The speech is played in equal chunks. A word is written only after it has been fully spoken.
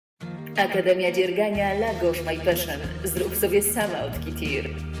Akademia Dziergania LGMP. Zrób sobie sama od Kitir.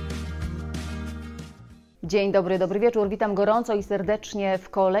 Dzień dobry, dobry wieczór. Witam gorąco i serdecznie w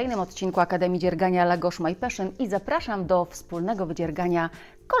kolejnym odcinku Akademii Dziergania LGMP i zapraszam do wspólnego wydziergania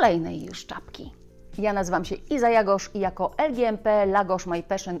kolejnej już czapki. Ja nazywam się Iza Jagosz i jako LGMP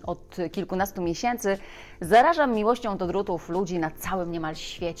LGMP od kilkunastu miesięcy zarażam miłością do drutów ludzi na całym niemal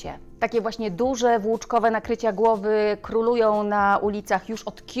świecie. Takie właśnie duże, włóczkowe nakrycia głowy królują na ulicach już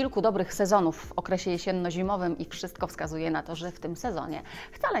od kilku dobrych sezonów w okresie jesienno-zimowym i wszystko wskazuje na to, że w tym sezonie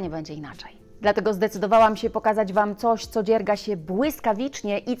wcale nie będzie inaczej. Dlatego zdecydowałam się pokazać Wam coś, co dzierga się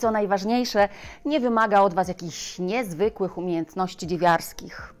błyskawicznie i co najważniejsze, nie wymaga od Was jakichś niezwykłych umiejętności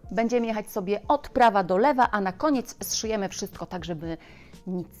dziewiarskich. Będziemy jechać sobie od prawa do lewa, a na koniec zszyjemy wszystko tak, żeby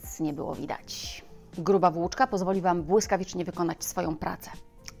nic nie było widać. Gruba włóczka pozwoli Wam błyskawicznie wykonać swoją pracę.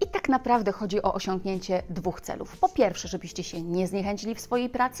 I tak naprawdę chodzi o osiągnięcie dwóch celów. Po pierwsze, żebyście się nie zniechęcili w swojej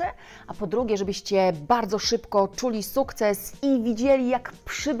pracy, a po drugie, żebyście bardzo szybko czuli sukces i widzieli, jak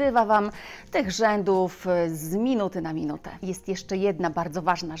przybywa Wam tych rzędów z minuty na minutę. Jest jeszcze jedna bardzo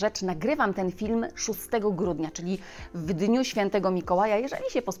ważna rzecz. Nagrywam ten film 6 grudnia, czyli w dniu Świętego Mikołaja. Jeżeli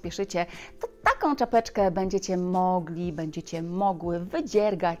się pospieszycie, to taką czapeczkę będziecie mogły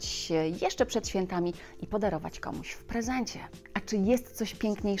wydziergać jeszcze przed świętami i podarować komuś w prezencie. A czy jest coś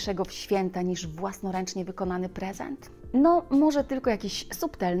piękniejszego w święta niż własnoręcznie wykonany prezent? No, może tylko jakiś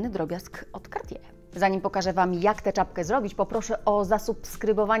subtelny drobiazg od Cartier. Zanim pokażę Wam, jak tę czapkę zrobić, poproszę o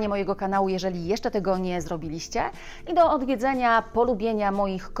zasubskrybowanie mojego kanału, jeżeli jeszcze tego nie zrobiliście, i do odwiedzenia, polubienia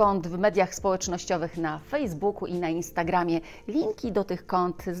moich kont w mediach społecznościowych na Facebooku i na Instagramie. Linki do tych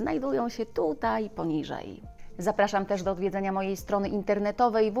kont znajdują się tutaj poniżej. Zapraszam też do odwiedzenia mojej strony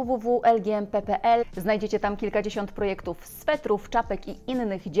internetowej www.lgmp.pl. Znajdziecie tam kilkadziesiąt projektów swetrów, czapek i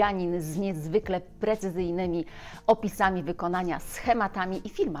innych dzianin z niezwykle precyzyjnymi opisami wykonania, schematami i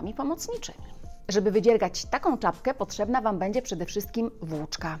filmami pomocniczymi. Żeby wydziergać taką czapkę, potrzebna Wam będzie przede wszystkim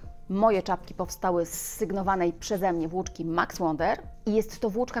włóczka. Moje czapki powstały z sygnowanej przeze mnie włóczki MAX Wonder i jest to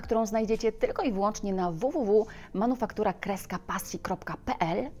włóczka, którą znajdziecie tylko i wyłącznie na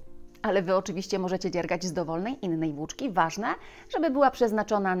www.manufaktura-pasji.pl. Ale Wy oczywiście możecie dziergać z dowolnej innej włóczki. Ważne, żeby była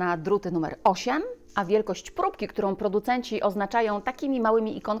przeznaczona na druty numer 8, a wielkość próbki, którą producenci oznaczają takimi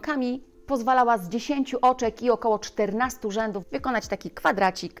małymi ikonkami, pozwalała z 10 oczek i około 14 rzędów wykonać taki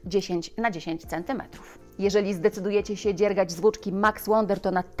kwadracik 10 na 10 cm. Jeżeli zdecydujecie się dziergać z włóczki MAX Wonder,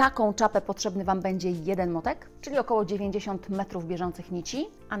 to na taką czapę potrzebny Wam będzie jeden motek, czyli około 90 metrów bieżących nici,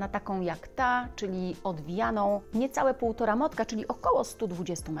 a na taką jak ta, czyli odwijaną, niecałe 1,5 motka, czyli około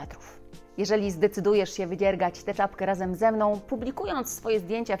 120 metrów. Jeżeli zdecydujesz się wydziergać tę czapkę razem ze mną, publikując swoje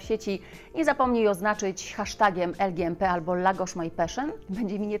zdjęcia w sieci, nie zapomnij oznaczyć hashtagiem LGMP albo LGMP.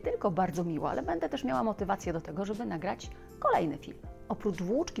 Będzie mi nie tylko bardzo miło, ale będę też miała motywację do tego, żeby nagrać kolejny film. Oprócz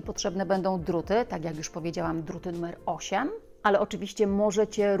włóczki potrzebne będą druty, tak jak już powiedziałam, druty numer 8, ale oczywiście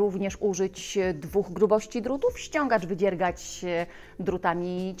możecie również użyć dwóch grubości drutów, ściągacz wydziergać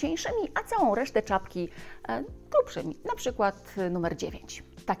drutami cieńszymi, a całą resztę czapki grubszymi, na przykład numer 9.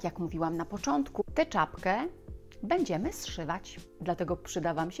 Tak jak mówiłam na początku, tę czapkę będziemy zszywać, dlatego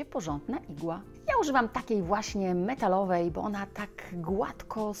przyda Wam się porządna igła. Ja używam takiej właśnie metalowej, bo ona tak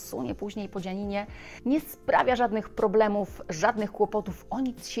gładko sunie później po dzianinie, nie sprawia żadnych problemów, żadnych kłopotów, o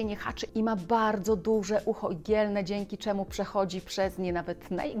nic się nie haczy i ma bardzo duże ucho igielne, dzięki czemu przechodzi przez nie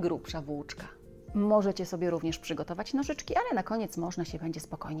nawet najgrubsza włóczka. Możecie sobie również przygotować nożyczki, ale na koniec można się będzie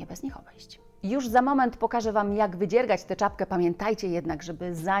spokojnie bez nich obejść. Już za moment pokażę Wam, jak wydziergać tę czapkę. Pamiętajcie jednak,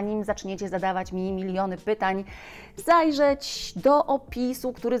 żeby zanim zaczniecie zadawać mi miliony pytań, zajrzeć do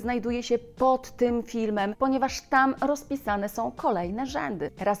opisu, który znajduje się pod tym filmem, ponieważ tam rozpisane są kolejne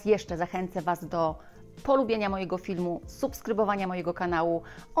rzędy. Raz jeszcze zachęcę Was do polubienia mojego filmu, subskrybowania mojego kanału,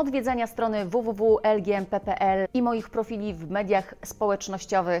 odwiedzenia strony www.lgmp.pl i moich profili w mediach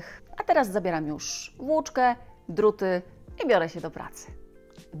społecznościowych. A teraz zabieram już włóczkę, druty i biorę się do pracy.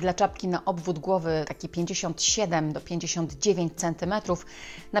 Dla czapki na obwód głowy taki 57 do 59 cm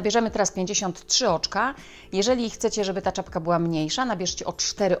nabierzemy teraz 53 oczka. Jeżeli chcecie, żeby ta czapka była mniejsza, nabierzcie o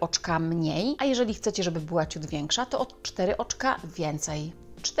 4 oczka mniej, a jeżeli chcecie, żeby była ciut większa, to o 4 oczka więcej.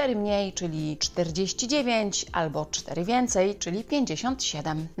 4 mniej, czyli 49, albo 4 więcej, czyli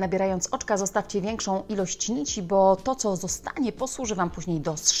 57. Nabierając oczka zostawcie większą ilość nici, bo to, co zostanie, posłuży Wam później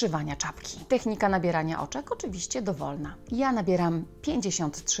do zszywania czapki. Technika nabierania oczek oczywiście dowolna. Ja nabieram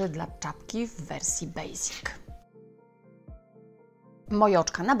 53 dla czapki w wersji Basic. Moje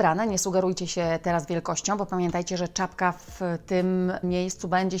oczka nabrane, nie sugerujcie się teraz wielkością, bo pamiętajcie, że czapka w tym miejscu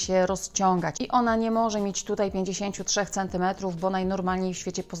będzie się rozciągać i ona nie może mieć tutaj 53 cm, bo najnormalniej w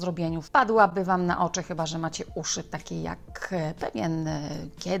świecie po zrobieniu wpadłaby Wam na oczy, chyba że macie uszy takie jak pewien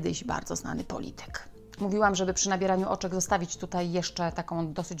kiedyś bardzo znany polityk. Mówiłam, żeby przy nabieraniu oczek zostawić tutaj jeszcze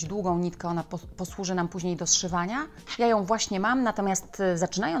taką dosyć długą nitkę, ona posłuży nam później do zszywania. Ja ją właśnie mam, natomiast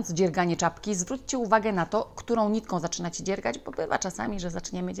zaczynając dzierganie czapki, zwróćcie uwagę na to, którą nitką zaczynacie dziergać, bo bywa czasami, że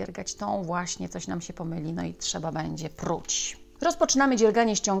zaczniemy dziergać tą właśnie, coś nam się pomyli, no i trzeba będzie pruć. Rozpoczynamy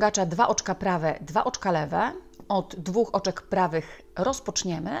dzierganie ściągacza 2 oczka prawe, 2 oczka lewe. Od 2 oczek prawych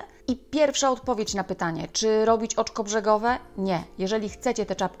rozpoczniemy. I pierwsza odpowiedź na pytanie, czy robić oczko brzegowe? Nie. Jeżeli chcecie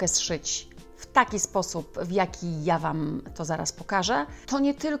tę czapkę zszyć w taki sposób, w jaki ja Wam to zaraz pokażę, to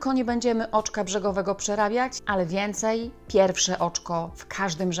nie tylko nie będziemy oczka brzegowego przerabiać, ale więcej, pierwsze oczko w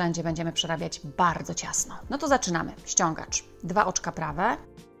każdym rzędzie będziemy przerabiać bardzo ciasno. No to zaczynamy. Ściągacz. 2 oczka prawe.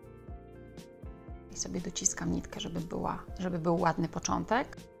 I sobie dociskam nitkę, żeby był ładny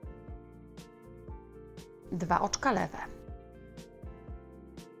początek. 2 oczka lewe.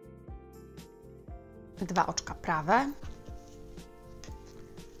 2 oczka prawe.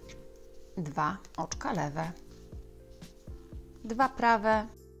 2 oczka lewe, 2 prawe,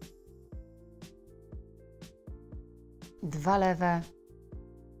 2 lewe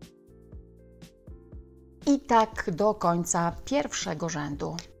i tak do końca pierwszego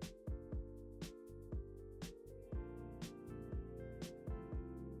rzędu.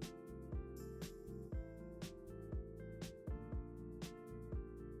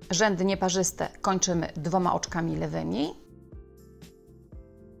 Rzędy nieparzyste kończymy 2 oczkami lewymi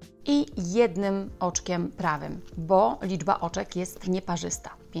i 1 oczkiem prawym, bo liczba oczek jest nieparzysta.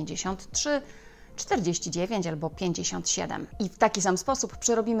 53, 49 albo 57. I w taki sam sposób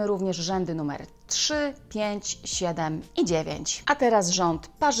przerobimy również rzędy numer 3, 5, 7 i 9. A teraz rząd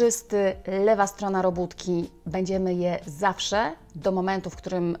parzysty, lewa strona robótki. Będziemy je zawsze, do momentu, w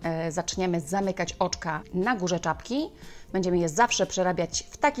którym zaczniemy zamykać oczka na górze czapki, będziemy je zawsze przerabiać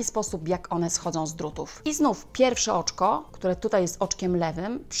w taki sposób, jak one schodzą z drutów. I znów pierwsze oczko, które tutaj jest oczkiem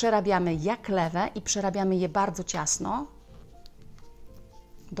lewym, przerabiamy jak lewe i przerabiamy je bardzo ciasno.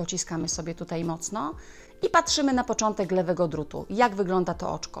 Dociskamy sobie tutaj mocno i patrzymy na początek lewego drutu. Jak wygląda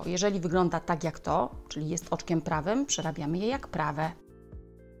to oczko? Jeżeli wygląda tak jak to, czyli jest oczkiem prawym, przerabiamy je jak prawe.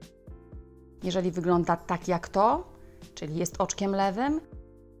 Jeżeli wygląda tak jak to, czyli jest oczkiem lewym,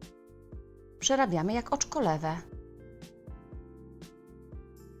 przerabiamy jak oczko lewe.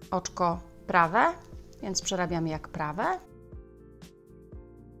 Oczko prawe, więc przerabiamy jak prawe,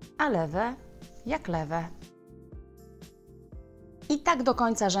 a lewe jak lewe. I tak do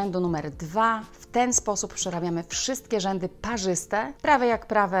końca rzędu numer 2. W ten sposób przerabiamy wszystkie rzędy parzyste, prawe jak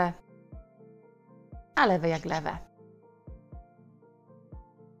prawe, a lewe jak lewe.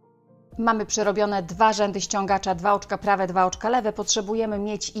 Mamy przerobione 2 rzędy ściągacza, 2 oczka prawe, 2 oczka lewe. Potrzebujemy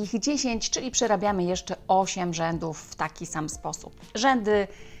mieć ich 10, czyli przerabiamy jeszcze 8 rzędów w taki sam sposób. Rzędy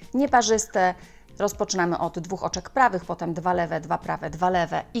nieparzyste rozpoczynamy od 2 oczek prawych, potem 2 lewe, 2 prawe, 2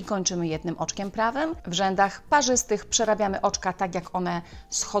 lewe i kończymy 1 oczkiem prawym. W rzędach parzystych przerabiamy oczka tak, jak one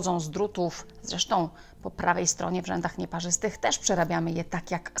schodzą z drutów. Zresztą po prawej stronie w rzędach nieparzystych też przerabiamy je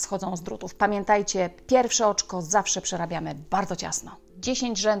tak, jak schodzą z drutów. Pamiętajcie, pierwsze oczko zawsze przerabiamy bardzo ciasno.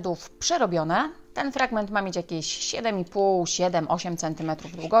 10 rzędów przerobione. Ten fragment ma mieć jakieś 7,5, 7, 8 cm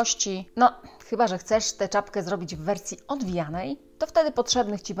długości. No, chyba że chcesz tę czapkę zrobić w wersji odwijanej, to wtedy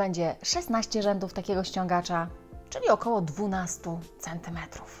potrzebnych Ci będzie 16 rzędów takiego ściągacza, czyli około 12 cm.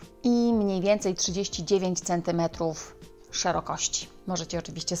 I mniej więcej 39 cm szerokości. Możecie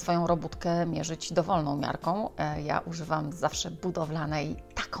oczywiście swoją robótkę mierzyć dowolną miarką. Ja używam zawsze budowlanej,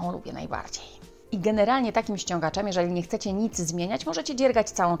 taką lubię najbardziej. I generalnie takim ściągaczem, jeżeli nie chcecie nic zmieniać, możecie dziergać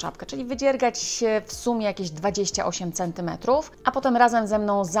całą czapkę, czyli wydziergać w sumie jakieś 28 cm, a potem razem ze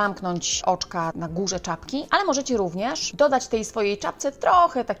mną zamknąć oczka na górze czapki, ale możecie również dodać tej swojej czapce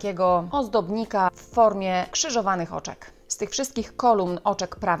trochę takiego ozdobnika w formie krzyżowanych oczek. Z tych wszystkich kolumn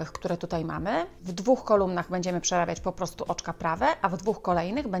oczek prawych, które tutaj mamy, w 2 kolumnach będziemy przerabiać po prostu oczka prawe, a w 2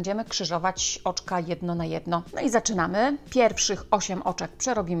 kolejnych będziemy krzyżować oczka jedno na jedno. No i zaczynamy. Pierwszych 8 oczek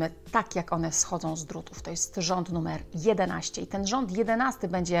przerobimy tak, jak one schodzą z drutów. To jest rząd numer 11 i ten rząd 11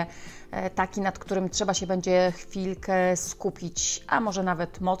 będzie taki, nad którym trzeba się będzie chwilkę skupić, a może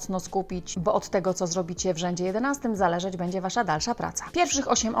nawet mocno skupić, bo od tego, co zrobicie w rzędzie 11, zależeć będzie Wasza dalsza praca.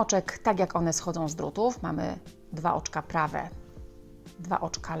 Pierwszych 8 oczek, tak jak one schodzą z drutów, mamy 2 oczka prawe, 2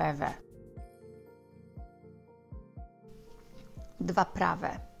 oczka lewe, 2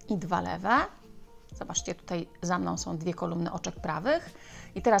 prawe i 2 lewe. Zobaczcie, tutaj za mną są dwie kolumny oczek prawych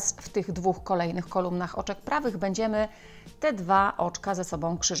i teraz w tych dwóch kolejnych kolumnach oczek prawych będziemy te dwa oczka ze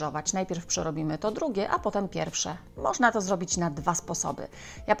sobą krzyżować. Najpierw przerobimy to drugie, a potem pierwsze. Można to zrobić na dwa sposoby.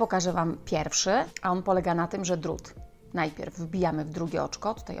 Ja pokażę Wam pierwszy, a on polega na tym, że drut najpierw wbijamy w drugie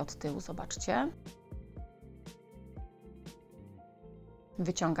oczko, tutaj od tyłu, zobaczcie.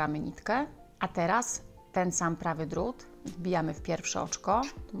 Wyciągamy nitkę, a teraz ten sam prawy drut wbijamy w pierwsze oczko.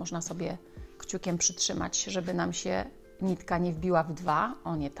 Tu można sobie kciukiem przytrzymać, żeby nam się nitka nie wbiła w dwa,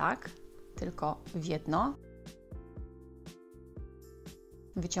 o nie tak, tylko w jedno.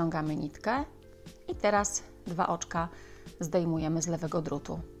 Wyciągamy nitkę i teraz dwa oczka zdejmujemy z lewego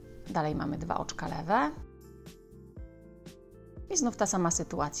drutu. Dalej mamy dwa oczka lewe. I znów ta sama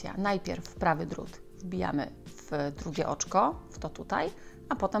sytuacja. Najpierw prawy drut wbijamy w drugie oczko, w to tutaj,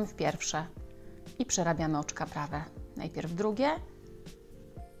 a potem w pierwsze. I przerabiamy oczka prawe. Najpierw drugie,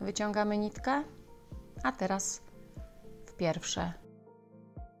 wyciągamy nitkę, a teraz w pierwsze.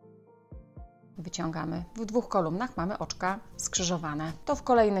 Wyciągamy. W dwóch kolumnach mamy oczka skrzyżowane. To w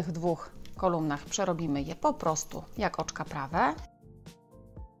kolejnych dwóch kolumnach przerobimy je po prostu jak oczka prawe.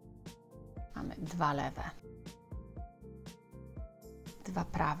 Mamy dwa lewe, dwa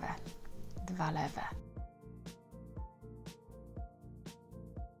prawe, dwa lewe,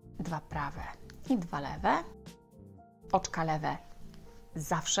 dwa prawe i dwa lewe. Oczka lewe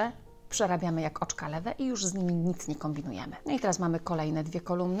zawsze przerabiamy jak oczka lewe i już z nimi nic nie kombinujemy. No i teraz mamy kolejne dwie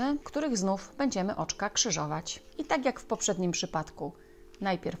kolumny, w których znów będziemy oczka krzyżować. I tak jak w poprzednim przypadku,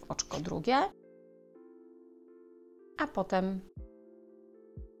 najpierw oczko drugie, a potem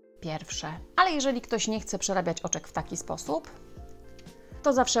pierwsze. Ale jeżeli ktoś nie chce przerabiać oczek w taki sposób,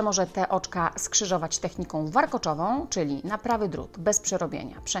 to zawsze może te oczka skrzyżować techniką warkoczową, czyli na prawy drut bez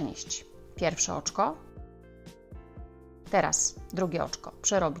przerobienia przenieść pierwsze oczko, teraz drugie oczko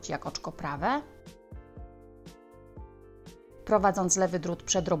przerobić jak oczko prawe, prowadząc lewy drut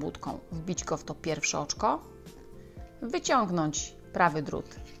przed robótką, wbić go w to pierwsze oczko, wyciągnąć prawy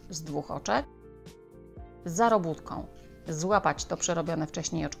drut z dwóch oczek, za robótką złapać to przerobione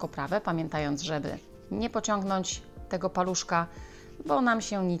wcześniej oczko prawe, pamiętając, żeby nie pociągnąć tego paluszka, bo nam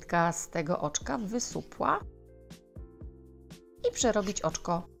się nitka z tego oczka wysupła, i przerobić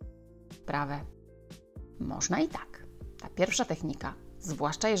oczko prawe. Można i tak. Ta pierwsza technika,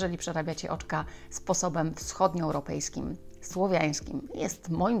 zwłaszcza jeżeli przerabiacie oczka sposobem wschodnioeuropejskim, słowiańskim, jest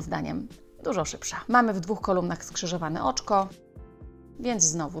moim zdaniem dużo szybsza. Mamy w dwóch kolumnach skrzyżowane oczko, więc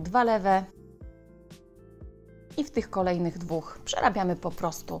znowu dwa lewe i w tych kolejnych dwóch przerabiamy po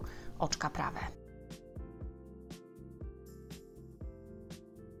prostu oczka prawe.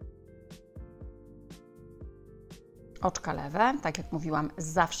 Oczka lewe, tak jak mówiłam,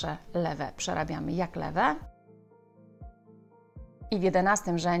 zawsze lewe przerabiamy jak lewe. I w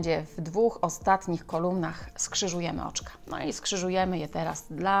 11 rzędzie w dwóch ostatnich kolumnach skrzyżujemy oczka. No i skrzyżujemy je teraz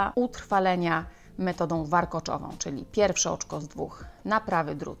dla utrwalenia metodą warkoczową, czyli pierwsze oczko z dwóch na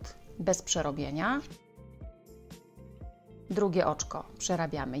prawy drut bez przerobienia. Drugie oczko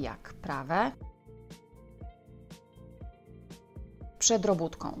przerabiamy jak prawe. Przed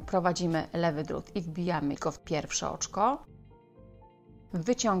robótką prowadzimy lewy drut i wbijamy go w pierwsze oczko.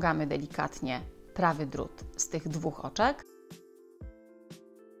 Wyciągamy delikatnie prawy drut z tych dwóch oczek.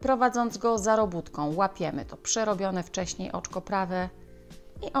 Prowadząc go za robótką, łapiemy to przerobione wcześniej oczko prawe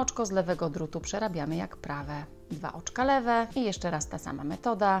i oczko z lewego drutu przerabiamy jak prawe. Dwa oczka lewe i jeszcze raz ta sama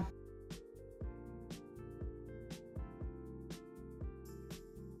metoda.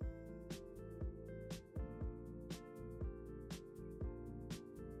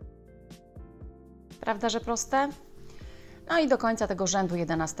 Prawda, że proste? No i do końca tego rzędu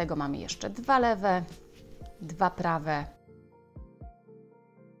 11 mamy jeszcze dwa lewe, dwa prawe,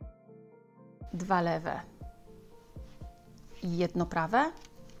 dwa lewe i jedno prawe.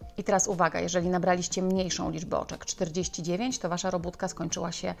 I teraz uwaga, jeżeli nabraliście mniejszą liczbę oczek, 49, to Wasza robótka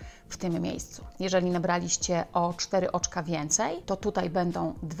skończyła się w tym miejscu. Jeżeli nabraliście o 4 oczka więcej, to tutaj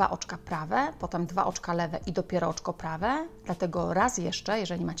będą dwa oczka prawe, potem dwa oczka lewe i dopiero oczko prawe. Dlatego raz jeszcze,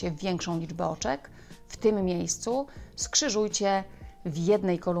 jeżeli macie większą liczbę oczek, w tym miejscu skrzyżujcie w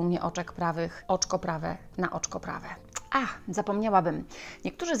jednej kolumnie oczek prawych oczko prawe na oczko prawe. Zapomniałabym.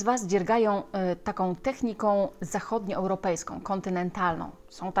 Niektórzy z Was dziergają taką techniką zachodnioeuropejską, kontynentalną.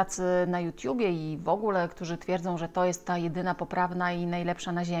 Są tacy na YouTubie i w ogóle, którzy twierdzą, że to jest ta jedyna poprawna i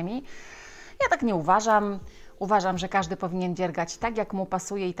najlepsza na ziemi. Ja tak nie uważam. Uważam, że każdy powinien dziergać tak, jak mu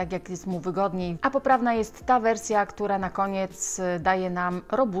pasuje i tak, jak jest mu wygodniej, a poprawna jest ta wersja, która na koniec daje nam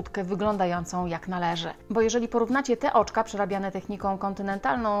robótkę wyglądającą jak należy. Bo jeżeli porównacie te oczka przerabiane techniką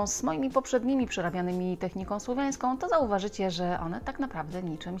kontynentalną z moimi poprzednimi przerabianymi techniką słowiańską, to zauważycie, że one tak naprawdę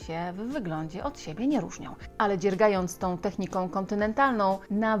niczym się w wyglądzie od siebie nie różnią. Ale dziergając tą techniką kontynentalną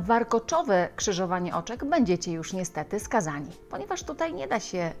na warkoczowe krzyżowanie oczek będziecie już niestety skazani, ponieważ tutaj nie da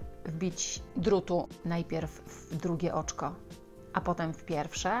się wbić drutu najpierw w drugie oczko, a potem w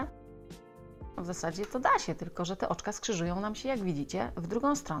pierwsze. W zasadzie to da się, tylko że te oczka skrzyżują nam się, jak widzicie, w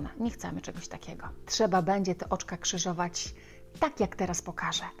drugą stronę. Nie chcemy czegoś takiego. Trzeba będzie te oczka krzyżować tak, jak teraz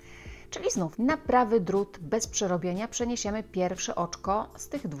pokażę. Czyli znów na prawy drut bez przerobienia przeniesiemy pierwsze oczko z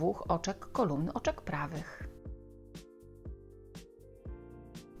tych dwóch oczek kolumny oczek prawych.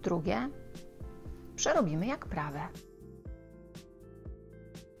 Drugie przerobimy jak prawe.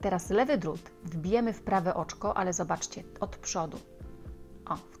 Teraz lewy drut wbijemy w prawe oczko, ale zobaczcie, od przodu.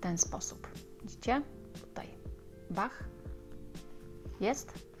 O, w ten sposób. Widzicie? Tutaj. Bach.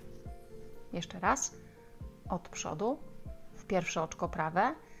 Jest. Jeszcze raz. Od przodu. W pierwsze oczko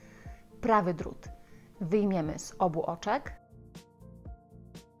prawe. Prawy drut wyjmiemy z obu oczek.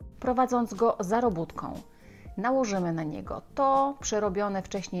 Prowadząc go za robótką, nałożymy na niego to przerobione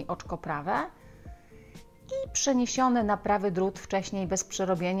wcześniej oczko prawe i przeniesione na prawy drut wcześniej bez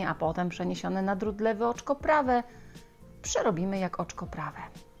przerobienia, a potem przeniesione na drut lewy oczko prawe, przerobimy jak oczko prawe.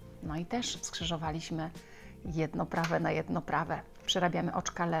 No i też skrzyżowaliśmy jedno prawe na jedno prawe. Przerabiamy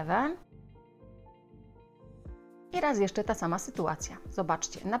oczka lewe. I raz jeszcze ta sama sytuacja.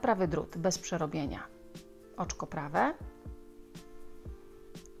 Zobaczcie, na prawy drut bez przerobienia oczko prawe,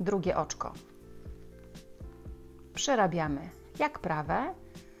 drugie oczko przerabiamy jak prawe,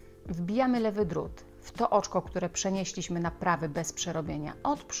 wbijamy lewy drut w to oczko, które przenieśliśmy na prawy bez przerobienia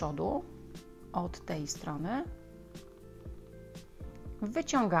od przodu, od tej strony.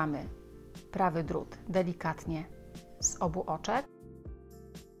 Wyciągamy prawy drut delikatnie z obu oczek.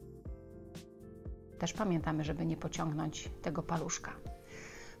 Też pamiętamy, żeby nie pociągnąć tego paluszka.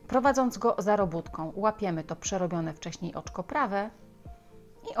 Prowadząc go za robótką, łapiemy to przerobione wcześniej oczko prawe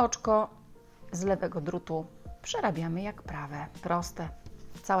i oczko z lewego drutu przerabiamy jak prawe. Proste.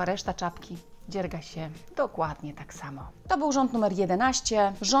 Cała reszta czapki dzierga się dokładnie tak samo. To był rząd numer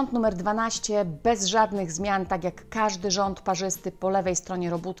 11. Rząd numer 12 bez żadnych zmian, tak jak każdy rząd parzysty po lewej stronie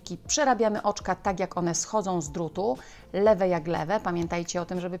robótki. Przerabiamy oczka tak, jak one schodzą z drutu. Lewe jak lewe. Pamiętajcie o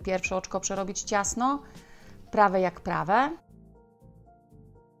tym, żeby pierwsze oczko przerobić ciasno. Prawe jak prawe.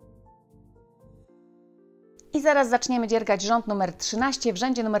 I zaraz zaczniemy dziergać rząd numer 13. W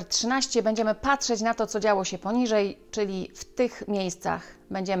rzędzie numer 13 będziemy patrzeć na to, co działo się poniżej, czyli w tych miejscach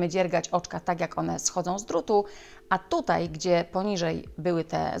będziemy dziergać oczka tak, jak one schodzą z drutu, a tutaj, gdzie poniżej były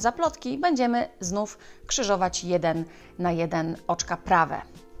te zaplotki, będziemy znów krzyżować 1 na 1 oczka prawe.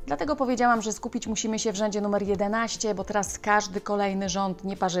 Dlatego powiedziałam, że skupić musimy się w rzędzie numer 11, bo teraz każdy kolejny rząd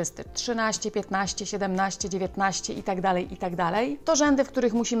nieparzysty, 13, 15, 17, 19 i tak dalej, to rzędy, w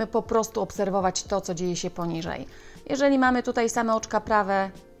których musimy po prostu obserwować to, co dzieje się poniżej. Jeżeli mamy tutaj same oczka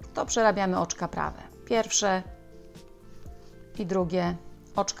prawe, to przerabiamy oczka prawe. Pierwsze i drugie,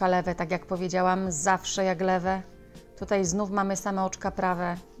 oczka lewe, tak jak powiedziałam, zawsze jak lewe. Tutaj znów mamy same oczka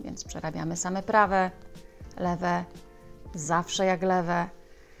prawe, więc przerabiamy same prawe, lewe, zawsze jak lewe.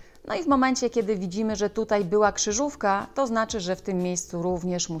 No i w momencie, kiedy widzimy, że tutaj była krzyżówka, to znaczy, że w tym miejscu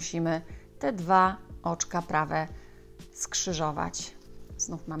również musimy te dwa oczka prawe skrzyżować.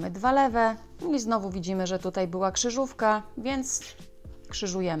 Znów mamy dwa lewe i znowu widzimy, że tutaj była krzyżówka, więc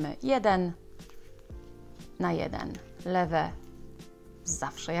krzyżujemy 1 na 1. Lewe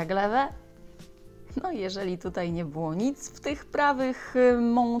zawsze jak lewe. No i jeżeli tutaj nie było nic w tych prawych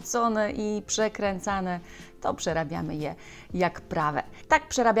mącone i przekręcane, to przerabiamy je jak prawe. Tak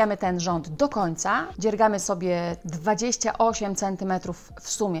przerabiamy ten rząd do końca. Dziergamy sobie 28 cm w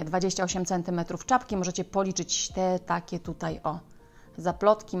sumie, 28 cm czapki. Możecie policzyć te takie tutaj o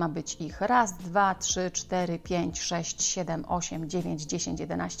zaplotki. Ma być ich raz, 2, 3, 4, 5, 6, 7, 8, 9, 10,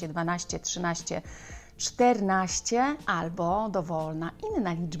 11, 12, 13, 14 albo dowolna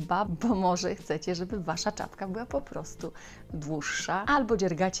inna liczba, bo może chcecie, żeby Wasza czapka była po prostu dłuższa, albo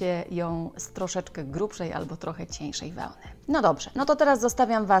dziergacie ją z troszeczkę grubszej albo trochę cieńszej wełny. No dobrze, no to teraz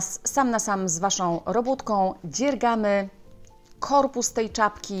zostawiam Was sam na sam z Waszą robótką. Dziergamy korpus tej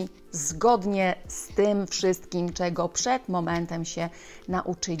czapki zgodnie z tym wszystkim, czego przed momentem się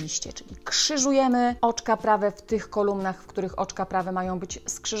nauczyliście, czyli krzyżujemy oczka prawe w tych kolumnach, w których oczka prawe mają być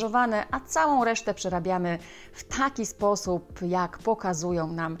skrzyżowane, a całą resztę przerabiamy w taki sposób, jak pokazują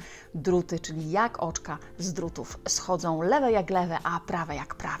nam druty, czyli jak oczka z drutów schodzą lewe jak lewe, a prawe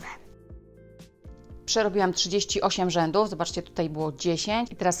jak prawe. Przerobiłam 38 rzędów, zobaczcie, tutaj było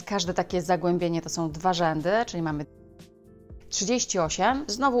 10 i teraz każde takie zagłębienie to są 2 rzędy, czyli mamy 38.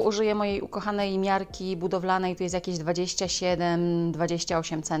 Znowu użyję mojej ukochanej miarki budowlanej, tu jest jakieś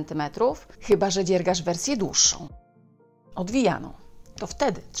 27-28 cm, chyba że dziergasz wersję dłuższą, odwijaną. To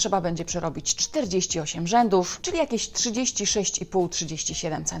wtedy trzeba będzie przerobić 48 rzędów, czyli jakieś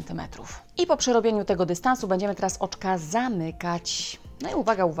 36,5-37 cm. I po przerobieniu tego dystansu będziemy teraz oczka zamykać. No i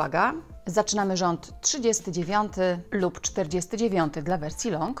uwaga, uwaga, zaczynamy rząd 39 lub 49 dla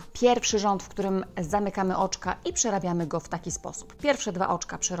wersji long. Pierwszy rząd, w którym zamykamy oczka i przerabiamy go w taki sposób. Pierwsze 2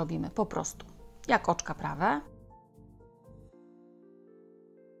 oczka przerobimy po prostu jak oczka prawe.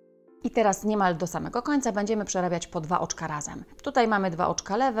 I teraz niemal do samego końca będziemy przerabiać po 2 oczka razem. Tutaj mamy 2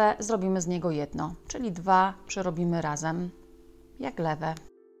 oczka lewe, zrobimy z niego jedno, czyli 2 przerobimy razem jak lewe.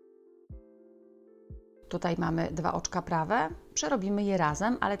 Tutaj mamy 2 oczka prawe, przerobimy je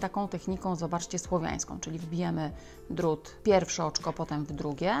razem, ale taką techniką, zobaczcie, słowiańską, czyli wbijemy drut w pierwsze oczko, potem w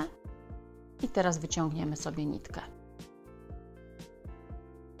drugie i teraz wyciągniemy sobie nitkę.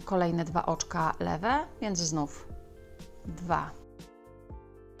 Kolejne 2 oczka lewe, więc znów 2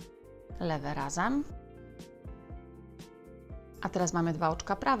 lewe razem. A teraz mamy 2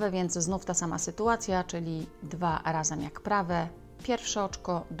 oczka prawe, więc znów ta sama sytuacja, czyli 2 razem jak prawe, pierwsze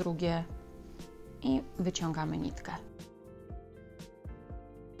oczko, drugie i wyciągamy nitkę.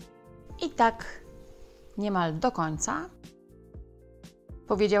 I tak niemal do końca.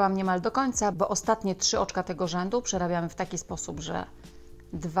 Powiedziałam niemal do końca, bo ostatnie 3 oczka tego rzędu przerabiamy w taki sposób, że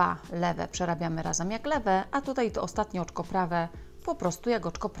 2 lewe przerabiamy razem jak lewe, a tutaj to ostatnie oczko prawe po prostu jak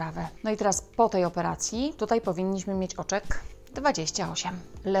oczko prawe. No i teraz po tej operacji tutaj powinniśmy mieć oczek 28.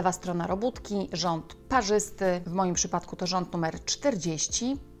 Lewa strona robótki, rząd parzysty, w moim przypadku to rząd numer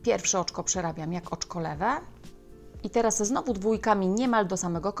 40. Pierwsze oczko przerabiam jak oczko lewe. I teraz znowu dwójkami niemal do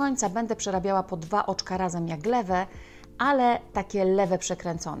samego końca będę przerabiała po 2 oczka razem jak lewe, ale takie lewe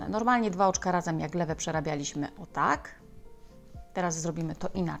przekręcone. Normalnie 2 oczka razem jak lewe przerabialiśmy o tak. Teraz zrobimy to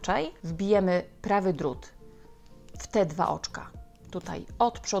inaczej. Wbijemy prawy drut w te 2 oczka. Tutaj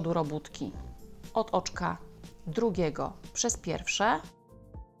od przodu robótki, od oczka drugiego przez pierwsze.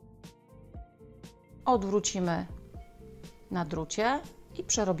 Odwrócimy na drucie i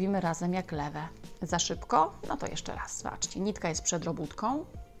przerobimy razem jak lewe. Za szybko? No to jeszcze raz. Zobaczcie, nitka jest przed robótką.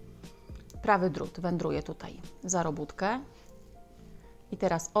 Prawy drut wędruje tutaj za robótkę. I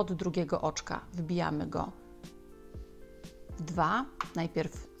teraz od drugiego oczka wbijamy go w 2.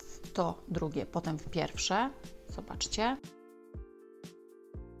 Najpierw w to drugie, potem w pierwsze. Zobaczcie.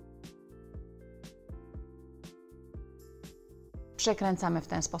 Przekręcamy w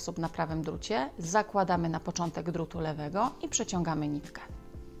ten sposób na prawym drucie, zakładamy na początek drutu lewego i przeciągamy nitkę.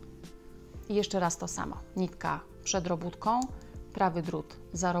 I jeszcze raz to samo. Nitka przed robótką, prawy drut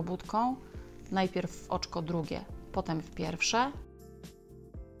za robótką, najpierw w oczko drugie, potem w pierwsze.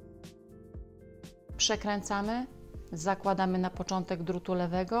 Przekręcamy, zakładamy na początek drutu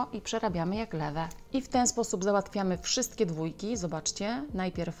lewego i przerabiamy jak lewe. I w ten sposób załatwiamy wszystkie dwójki. Zobaczcie,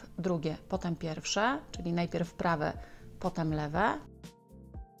 najpierw drugie, potem pierwsze, czyli najpierw prawe, potem lewe.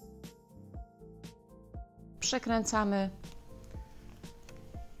 Przekręcamy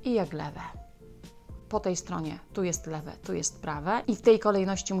i jak lewe. Po tej stronie tu jest lewe, tu jest prawe i w tej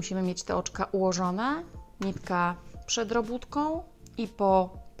kolejności musimy mieć te oczka ułożone. Nitka przed robótką i po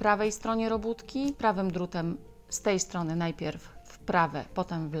prawej stronie robótki, prawym drutem z tej strony najpierw w prawe,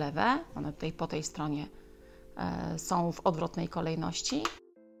 potem w lewe. One tutaj po tej stronie są w odwrotnej kolejności.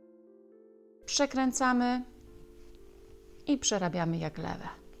 Przekręcamy i przerabiamy jak lewe.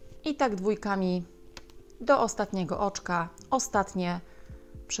 I tak dwójkami do ostatniego oczka. Ostatnie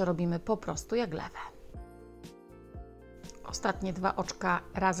przerobimy po prostu jak lewe. Ostatnie 2 oczka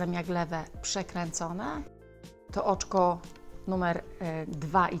razem jak lewe przekręcone. To oczko numer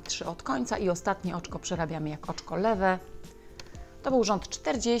 2 i 3 od końca i ostatnie oczko przerabiamy jak oczko lewe. To był rząd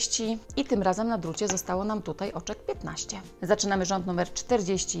 40 i tym razem na drucie zostało nam tutaj oczek 15. Zaczynamy rząd numer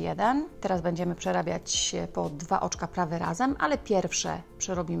 41. Teraz będziemy przerabiać po 2 oczka prawe razem, ale pierwsze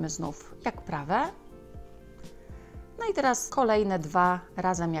przerobimy znów jak prawe. No i teraz kolejne 2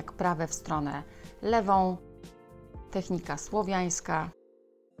 razem jak prawe w stronę lewą. Technika słowiańska.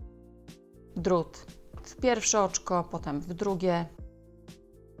 Drut w pierwsze oczko, potem w drugie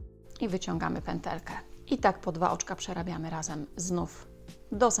i wyciągamy pętelkę. I tak po 2 oczka przerabiamy razem znów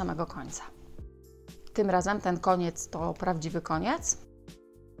do samego końca. Tym razem ten koniec to prawdziwy koniec,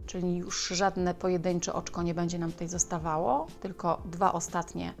 czyli już żadne pojedyncze oczko nie będzie nam tutaj zostawało, tylko 2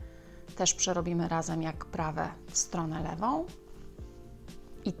 ostatnie też przerobimy razem jak prawe w stronę lewą.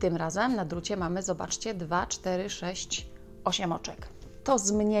 I tym razem na drucie mamy, zobaczcie, 2, 4, 6, 8 oczek. to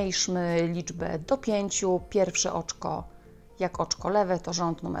zmniejszmy liczbę do 5. Pierwsze oczko jak oczko lewe to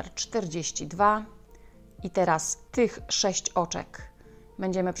rząd numer 42. I teraz tych 6 oczek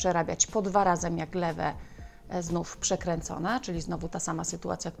będziemy przerabiać po 2 razy jak lewe, znów przekręcone, czyli znowu ta sama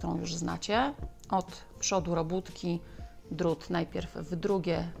sytuacja, którą już znacie. Od przodu robótki, drut najpierw w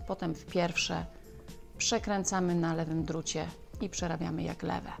drugie, potem w pierwsze. Przekręcamy na lewym drucie i przerabiamy jak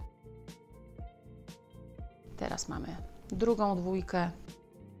lewe. Teraz mamy drugą dwójkę,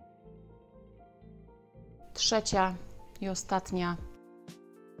 trzecia i ostatnia.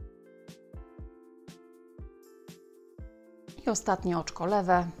 I ostatnie oczko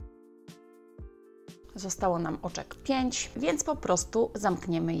lewe. Zostało nam oczek 5, więc po prostu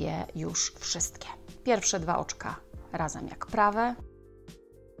zamkniemy je już wszystkie. Pierwsze 2 oczka razem jak prawe.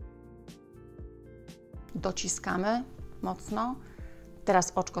 Dociskamy mocno.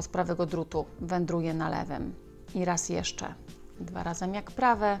 Teraz oczko z prawego drutu wędruje na lewym. I raz jeszcze 2 razem jak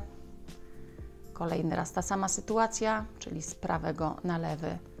prawe. Kolejny raz ta sama sytuacja, czyli z prawego na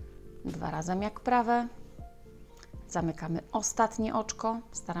lewy 2 razem jak prawe. Zamykamy ostatnie oczko.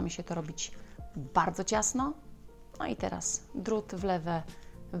 Staramy się to robić bardzo ciasno. No i teraz drut w lewe.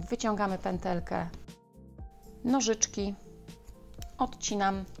 Wyciągamy pętelkę. Nożyczki.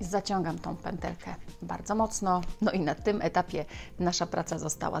 Odcinam i zaciągam tą pętelkę bardzo mocno. No i na tym etapie nasza praca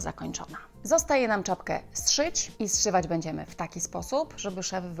została zakończona. Zostaje nam czapkę zszyć i zszywać będziemy w taki sposób, żeby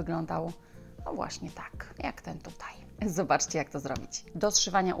szef wyglądał no właśnie tak, jak ten tutaj. Zobaczcie, jak to zrobić. Do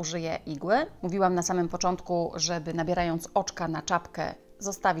zszywania użyję igły. Mówiłam na samym początku, żeby nabierając oczka na czapkę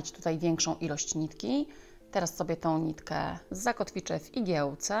zostawić tutaj większą ilość nitki. Teraz sobie tą nitkę zakotwiczę w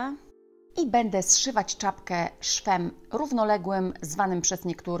igiełce. I będę zszywać czapkę szwem równoległym, zwanym przez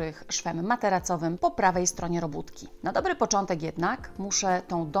niektórych szwem materacowym, po prawej stronie robótki. Na dobry początek jednak muszę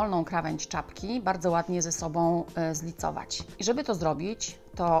tą dolną krawędź czapki bardzo ładnie ze sobą zlicować. I żeby to zrobić,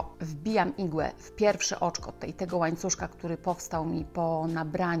 to wbijam igłę w pierwsze oczko tego łańcuszka, który powstał mi po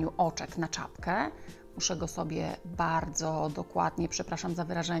nabraniu oczek na czapkę. Muszę go sobie bardzo dokładnie, przepraszam za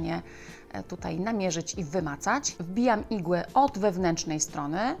wyrażenie, tutaj namierzyć i wymacać. Wbijam igłę od wewnętrznej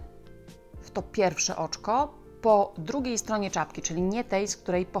strony w to pierwsze oczko po drugiej stronie czapki, czyli nie tej, z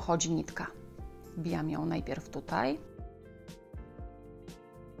której pochodzi nitka. Wbijam ją najpierw tutaj.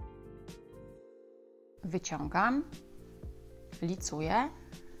 Wyciągam. Licuję.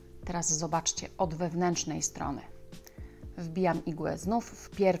 Teraz zobaczcie, od wewnętrznej strony. Wbijam igłę znów w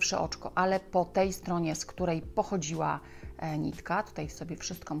pierwsze oczko, ale po tej stronie, z której pochodziła nitka. Tutaj sobie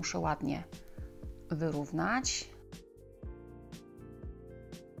wszystko muszę ładnie wyrównać.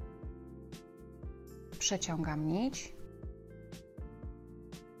 Przeciągam nić.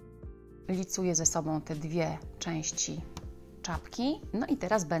 Licuję ze sobą te 2 części czapki. No i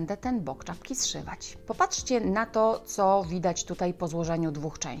teraz będę ten bok czapki zszywać. Popatrzcie na to, co widać tutaj po złożeniu 2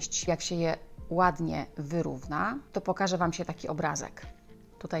 części. Jak się je ładnie wyrówna, to pokażę Wam się taki obrazek.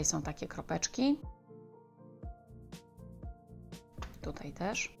 Tutaj są takie kropeczki. Tutaj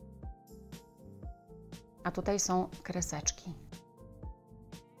też. A tutaj są kreseczki.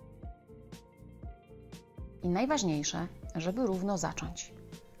 I najważniejsze, żeby równo zacząć.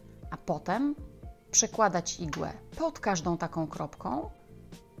 A potem przekładać igłę pod każdą taką kropką,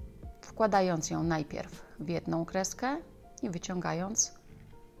 wkładając ją najpierw w jedną kreskę i wyciągając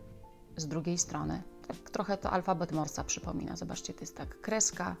z drugiej strony. Tak trochę to alfabet Morsa przypomina. Zobaczcie, to jest tak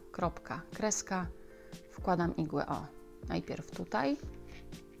kreska, kropka, kreska. Wkładam igłę, najpierw tutaj.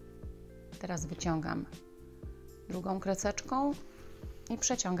 Teraz wyciągam drugą kreseczką i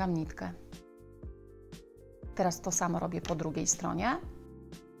przeciągam nitkę. Teraz to samo robię po drugiej stronie.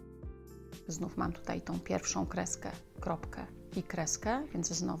 Znów mam tutaj tą pierwszą kreskę, kropkę i kreskę, więc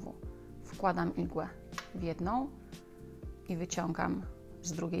znowu wkładam igłę w jedną i wyciągam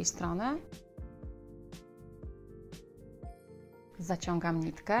z drugiej strony. Zaciągam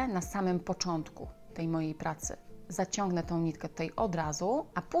nitkę na samym początku tej mojej pracy. Zaciągnę tą nitkę tutaj od razu,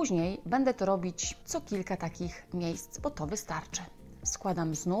 a później będę to robić co kilka takich miejsc, bo to wystarczy.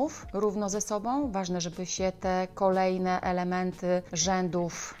 Składam znów równo ze sobą. Ważne, żeby się te kolejne elementy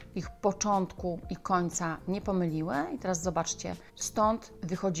rzędów, ich początku i końca nie pomyliły. I teraz zobaczcie, stąd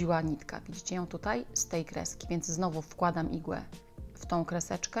wychodziła nitka. Widzicie ją tutaj? Z tej kreski. Więc znowu wkładam igłę w tą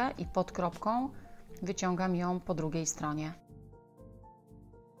kreseczkę i pod kropką wyciągam ją po drugiej stronie.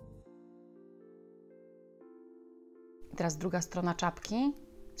 I teraz druga strona czapki.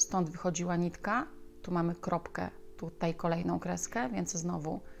 Stąd wychodziła nitka. Tu mamy kropkę. Tutaj kolejną kreskę, więc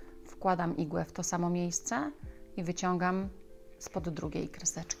znowu wkładam igłę w to samo miejsce i wyciągam spod drugiej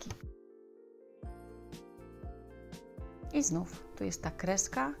kreseczki. I znów tu jest ta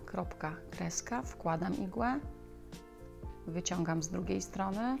kreska, kropka, kreska, wkładam igłę wyciągam z drugiej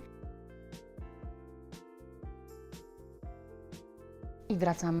strony i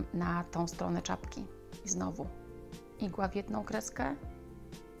wracam na tą stronę czapki. I znowu igła w jedną kreskę,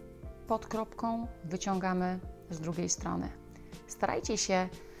 pod kropką wyciągamy z drugiej strony. Starajcie się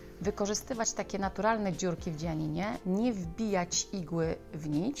wykorzystywać takie naturalne dziurki w dzianinie, nie wbijać igły w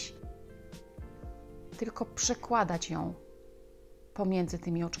nić, tylko przekładać ją pomiędzy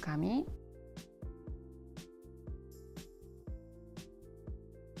tymi oczkami.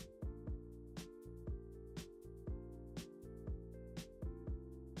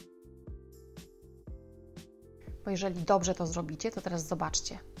 Bo jeżeli dobrze to zrobicie, to teraz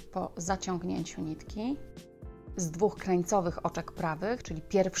zobaczcie, po zaciągnięciu nitki z dwóch krańcowych oczek prawych, czyli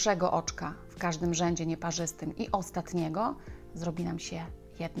pierwszego oczka w każdym rzędzie nieparzystym i ostatniego, zrobi nam się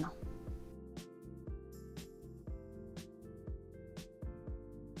jedno.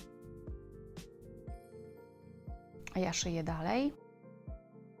 A ja szyję dalej.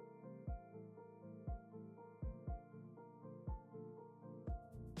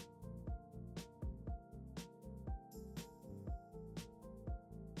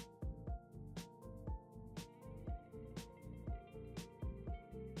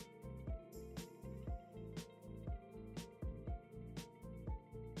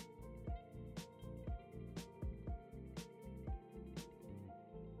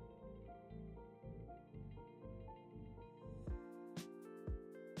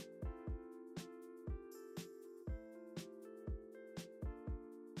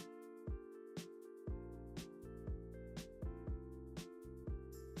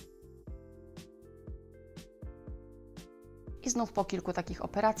 I znów po kilku takich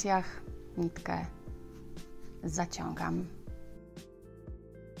operacjach nitkę zaciągam.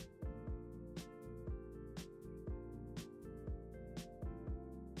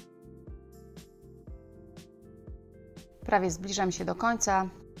 Prawie zbliżam się do końca.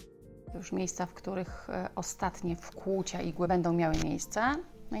 To już miejsca, w których ostatnie wkłucia igły będą miały miejsce.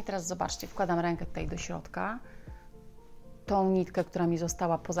 No i teraz zobaczcie, wkładam rękę tutaj do środka. Tą nitkę, która mi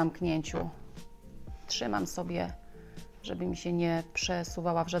została po zamknięciu, trzymam sobie, żeby mi się nie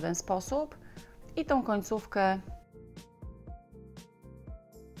przesuwała w żaden sposób. I tą końcówkę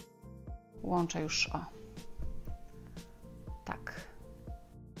łączę już, o, tak.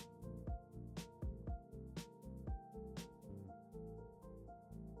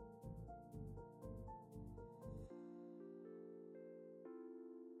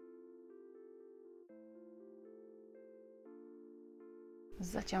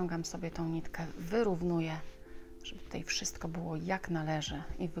 Zaciągam sobie tą nitkę, wyrównuję, żeby tutaj wszystko było jak należy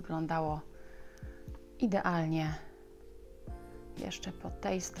i wyglądało idealnie. Jeszcze po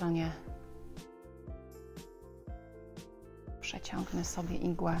tej stronie przeciągnę sobie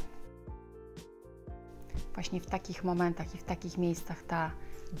igłę. Właśnie w takich momentach i w takich miejscach ta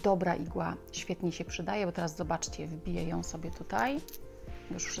dobra igła świetnie się przydaje, bo teraz zobaczcie, wbiję ją sobie tutaj.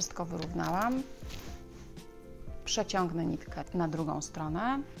 Już wszystko wyrównałam. Przeciągnę nitkę na drugą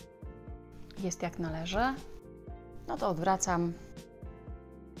stronę. Jest jak należy. No to odwracam.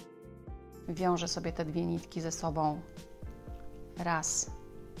 Wiążę sobie te dwie nitki ze sobą. Raz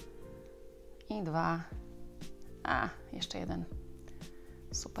i dwa. A, jeszcze jeden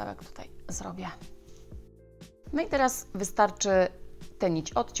supełek tutaj zrobię. No i teraz wystarczy tę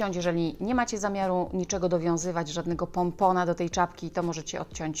nić odciąć. Jeżeli nie macie zamiaru niczego dowiązywać, żadnego pompona do tej czapki, to możecie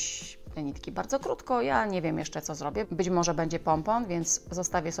odciąć te nitki bardzo krótko. Ja nie wiem jeszcze, co zrobię. Być może będzie pompon, więc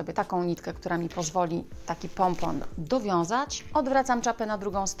zostawię sobie taką nitkę, która mi pozwoli taki pompon dowiązać. Odwracam czapę na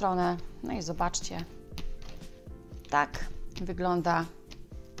drugą stronę. No i zobaczcie, tak wygląda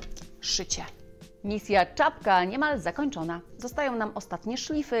szycie. Misja czapka niemal zakończona. Zostają nam ostatnie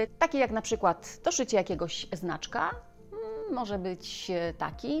szlify, takie jak na przykład doszycie jakiegoś znaczka. Może być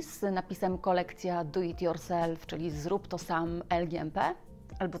taki z napisem kolekcja Do It Yourself, czyli zrób to sam LGMP,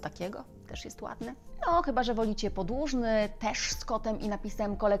 albo takiego, też jest ładny. No, chyba że wolicie podłużny, też z kotem i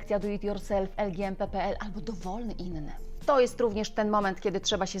napisem kolekcja Do It Yourself LGMP.pl, albo dowolny inny. To jest również ten moment, kiedy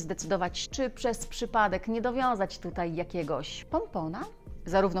trzeba się zdecydować, czy przez przypadek nie dowiązać tutaj jakiegoś pompona.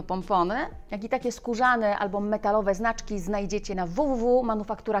 Zarówno pompony, jak i takie skórzane albo metalowe znaczki znajdziecie na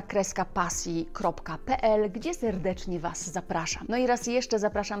www.manufaktura-pasji.pl, gdzie serdecznie Was zapraszam. No i raz jeszcze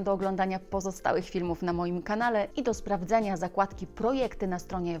zapraszam do oglądania pozostałych filmów na moim kanale i do sprawdzenia zakładki projekty na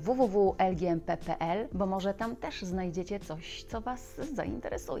stronie www.lgmp.pl, bo może tam też znajdziecie coś, co Was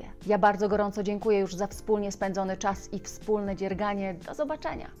zainteresuje. Ja bardzo gorąco dziękuję już za wspólnie spędzony czas i wspólne dzierganie. Do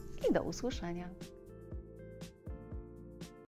zobaczenia i do usłyszenia.